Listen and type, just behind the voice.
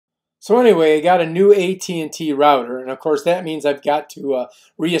So anyway, I got a new AT&T router, and of course that means I've got to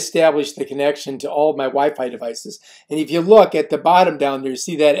reestablish the connection to all of my Wi-Fi devices. And if you look at the bottom down there, you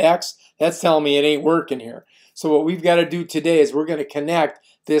see that X? That's telling me it ain't working here. So what we've got to do today is we're going to connect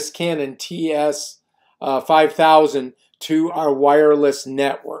this Canon TS5000 to our wireless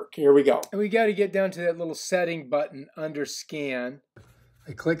network. Here we go. And we got to get down to that little setting button under scan.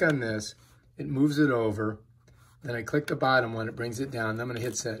 I click on this, it moves it over. Then I click the bottom one, it brings it down. Then I'm going to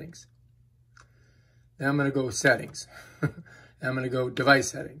hit settings. Then I'm going to go settings. Then I'm going to go device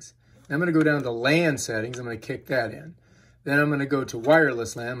settings. Then I'm going to go down to LAN settings. I'm going to kick that in. Then I'm going to go to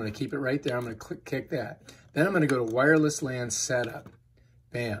wireless LAN. I'm going to keep it right there. I'm going to kick that. Then I'm going to go to wireless LAN setup.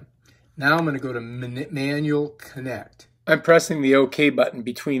 Bam. Now I'm going to go to manual connect. I'm pressing the OK button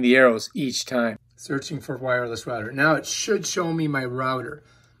between the arrows each time. Searching for wireless router. Now it should show me my router.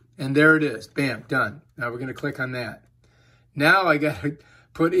 And there it is. Bam, done. Now we're going to click on that. Now I got to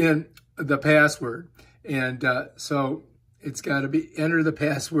put in the password. And so it's got to be enter the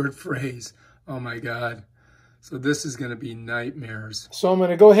password phrase. Oh my God. So this is going to be nightmares. So I'm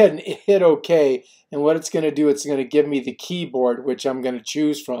going to go ahead and hit OK. And what it's going to do, it's going to give me the keyboard, which I'm going to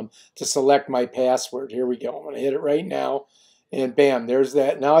choose from to select my password. Here we go. I'm going to hit it right now. And bam, there's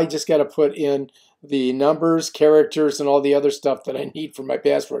that. Now I just got to put in the numbers, characters, and all the other stuff that I need for my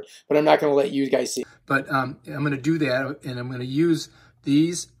password. But I'm not going to let you guys see. But I'm going to do that, and I'm going to use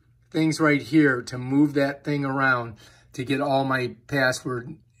these things right here to move that thing around to get all my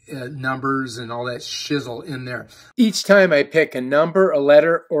password numbers and all that shizzle in there. Each time I pick a number, a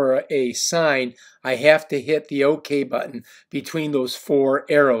letter, or a sign, I have to hit the OK button between those four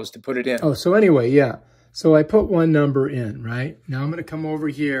arrows to put it in. Oh, so anyway, yeah. So I put one number in, right? Now I'm going to come over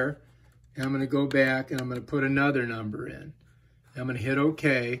here, and I'm going to go back, and I'm going to put another number in. I'm going to hit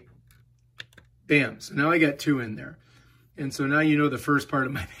OK. Bam. So now I got two in there. And so now you know the first part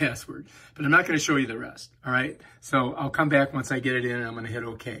of my password. But I'm not going to show you the rest, all right? So I'll come back once I get it in, and I'm going to hit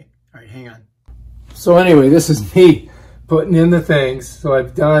OK. All right, hang on. So anyway, this is me putting in the things. So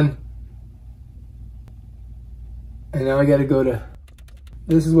I've done. And now I got to go to,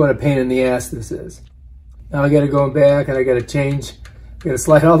 this is what a pain in the ass this is. Now I got to go back, and I got to change. I got to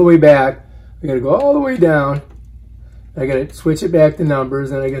slide all the way back. I got to go all the way down. I got to switch it back to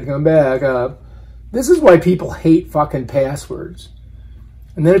numbers, and I got to come back up. This is why people hate fucking passwords.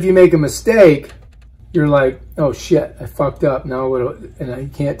 And then if you make a mistake, you're like, oh shit, I fucked up. Now what? And I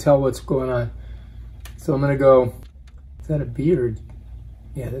can't tell what's going on. So I'm going to go, is that a B or?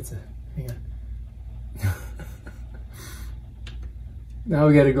 Yeah, that's a, hang on. Now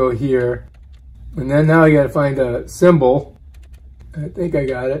we got to go here. And then now I got to find a symbol. I think I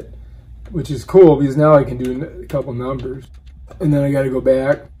got it, which is cool because now I can do a couple numbers. And then I got to go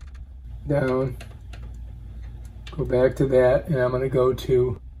back, down, go back to that, and I'm going to go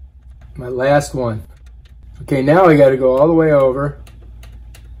to my last one. Okay, now I got to go all the way over.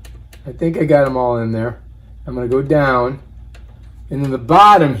 I think I got them all in there. I'm going to go down, and in the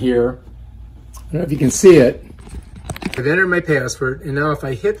bottom here, I don't know if you can see it, I've entered my password, and now if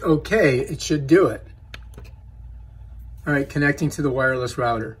I hit OK, it should do it. All right, connecting to the wireless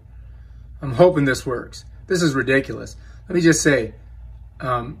router. I'm hoping this works. This is ridiculous. Let me just say,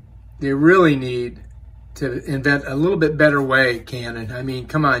 they really need to invent a little bit better way, Canon. I mean,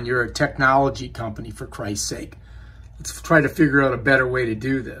 come on, you're a technology company, for Christ's sake. Let's try to figure out a better way to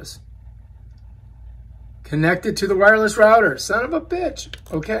do this. Connected to the wireless router. Son of a bitch.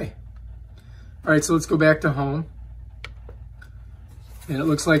 Okay. All right, so let's go back to home. And it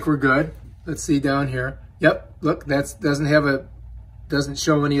looks like we're good. Let's see down here. Yep, look, that doesn't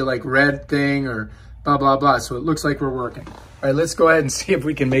show any like red thing or blah, blah, blah. So it looks like we're working. All right, let's go ahead and see if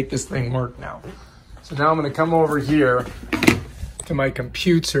we can make this thing work now. So now I'm going to come over here to my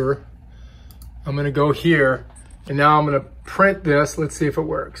computer. I'm going to go here, and now I'm going to print this. Let's see if it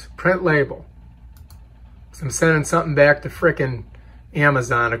works. Print label. So I'm sending something back to frickin'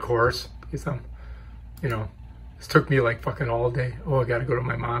 Amazon, of course, because I'm, you know, this took me like fucking all day. Oh, I got to go to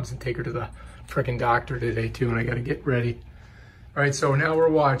my mom's and take her to the frickin' doctor today too, and I got to get ready. All right, so now we're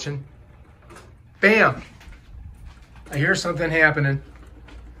watching. Bam! I hear something happening.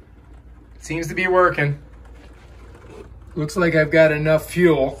 Seems to be working. Looks like I've got enough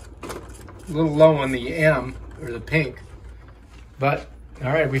fuel. A little low on the M, or the pink. But, all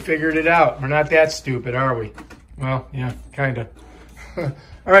right, we figured it out. We're not that stupid, are we? Well, yeah, kind of.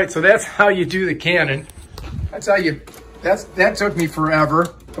 All right, so that's how you do the Canon. That's how you, that took me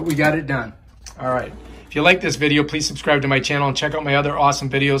forever, but we got it done. All right. If you like this video, please subscribe to my channel and check out my other awesome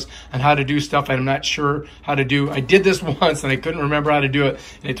videos on how to do stuff I'm not sure how to do. I did this once and I couldn't remember how to do it,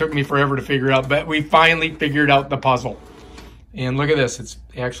 and it took me forever to figure it out, but we finally figured out the puzzle. And look at this, it's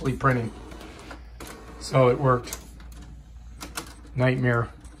actually printing. So it worked. Nightmare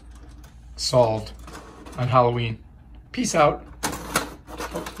solved on Halloween. Peace out.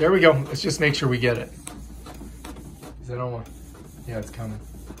 Oh, there we go. Let's just make sure we get it. I don't want. Yeah, it's coming.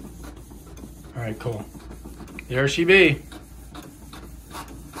 All right, cool. There she be.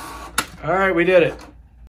 All right, we did it.